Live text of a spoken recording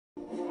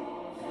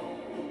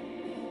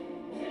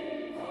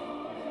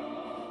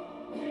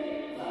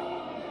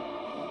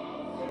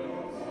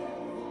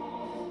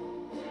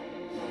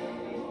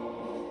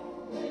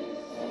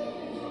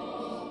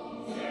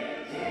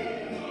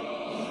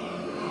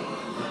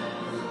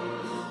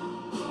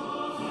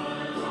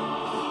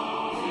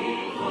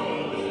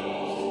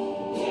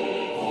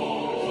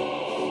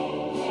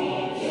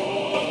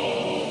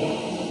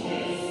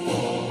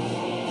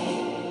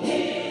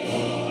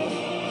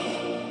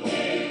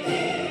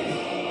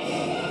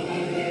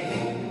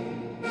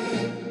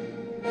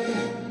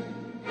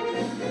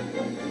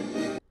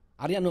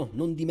Ariano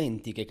non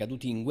dimentica i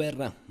caduti in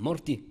guerra,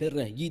 morti per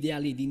gli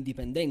ideali di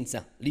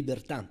indipendenza,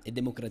 libertà e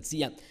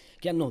democrazia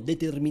che hanno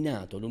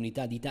determinato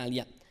l'unità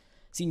d'Italia.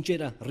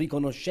 Sincera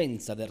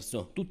riconoscenza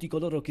verso tutti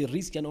coloro che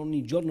rischiano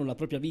ogni giorno la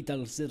propria vita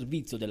al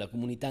servizio della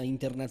comunità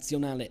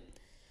internazionale.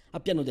 A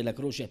Piano della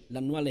Croce,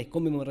 l'annuale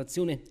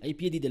commemorazione ai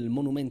piedi del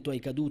monumento ai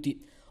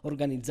caduti,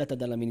 organizzata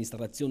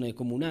dall'amministrazione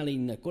comunale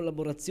in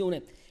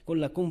collaborazione con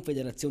la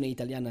Confederazione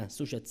Italiana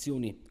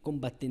Associazioni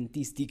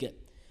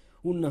Combattentistiche.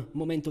 Un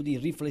momento di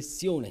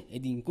riflessione e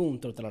di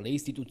incontro tra le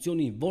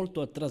istituzioni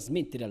volto a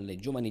trasmettere alle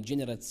giovani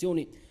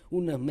generazioni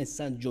un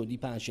messaggio di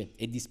pace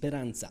e di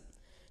speranza.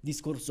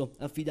 Discorso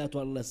affidato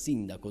al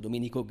sindaco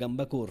Domenico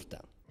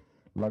Gambacorta.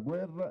 La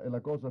guerra è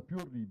la cosa più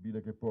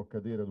orribile che può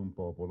accadere ad un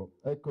popolo.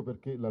 Ecco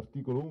perché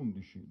l'articolo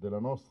 11 della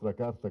nostra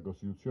Carta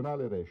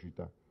Costituzionale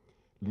recita: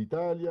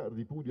 l'Italia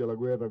ripudia la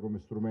guerra come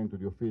strumento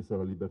di offesa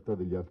alla libertà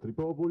degli altri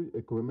popoli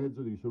e come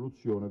mezzo di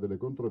risoluzione delle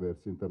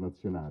controversie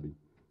internazionali.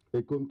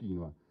 E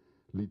continua: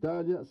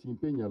 l'Italia si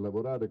impegna a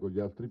lavorare con gli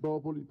altri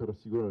popoli per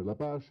assicurare la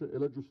pace e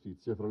la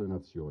giustizia fra le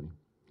nazioni.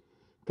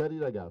 Cari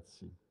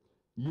ragazzi,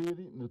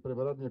 ieri, nel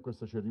prepararmi a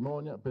questa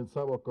cerimonia,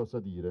 pensavo a cosa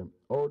dire.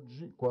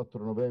 Oggi,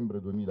 4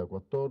 novembre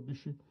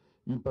 2014,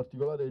 in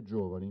particolare ai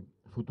giovani,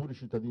 futuri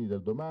cittadini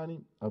del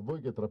domani, a voi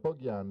che tra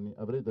pochi anni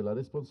avrete la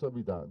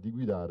responsabilità di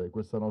guidare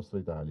questa nostra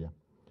Italia.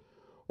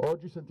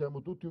 Oggi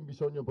sentiamo tutti un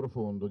bisogno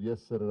profondo di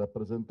essere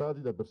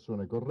rappresentati da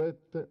persone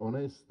corrette,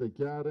 oneste,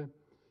 chiare,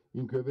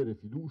 in cui avere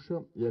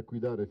fiducia e a cui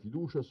dare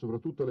fiducia e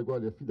soprattutto alle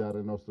quali affidare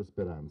le nostre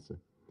speranze.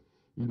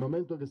 Il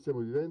momento che stiamo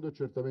vivendo è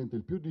certamente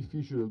il più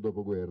difficile del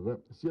dopoguerra,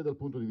 sia dal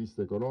punto di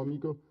vista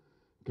economico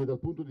che dal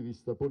punto di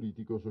vista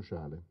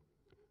politico-sociale.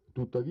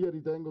 Tuttavia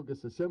ritengo che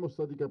se siamo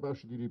stati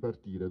capaci di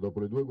ripartire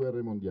dopo le 2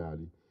 guerre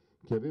mondiali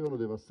che avevano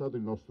devastato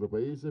il nostro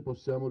Paese,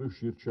 possiamo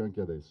riuscirci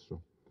anche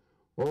adesso.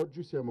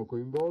 Oggi siamo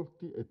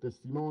coinvolti e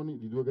testimoni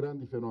di 2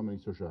 grandi fenomeni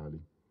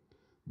sociali.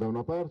 Da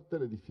una parte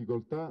le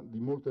difficoltà di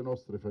molte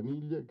nostre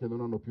famiglie che non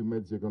hanno più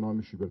mezzi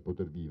economici per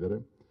poter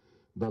vivere,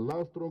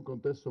 dall'altro un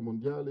contesto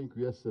mondiale in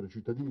cui essere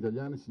cittadini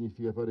italiani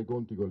significa fare i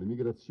conti con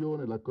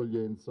l'immigrazione,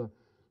 l'accoglienza,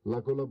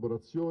 la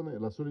collaborazione,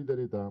 la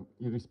solidarietà,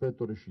 il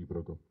rispetto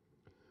reciproco.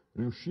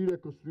 Riuscire a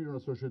costruire una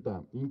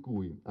società in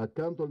cui,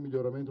 accanto al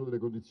miglioramento delle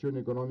condizioni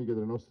economiche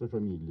delle nostre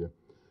famiglie,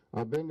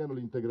 avvengano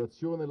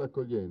l'integrazione e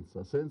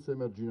l'accoglienza, senza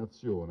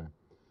emarginazione,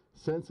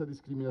 senza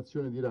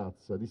discriminazione di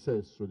razza, di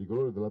sesso, di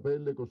colore della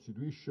pelle,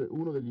 costituisce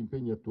uno degli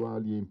impegni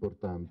attuali e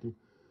importanti,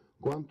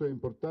 quanto è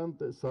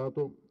importante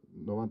stato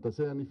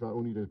 96 anni fa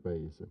unire il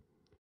Paese.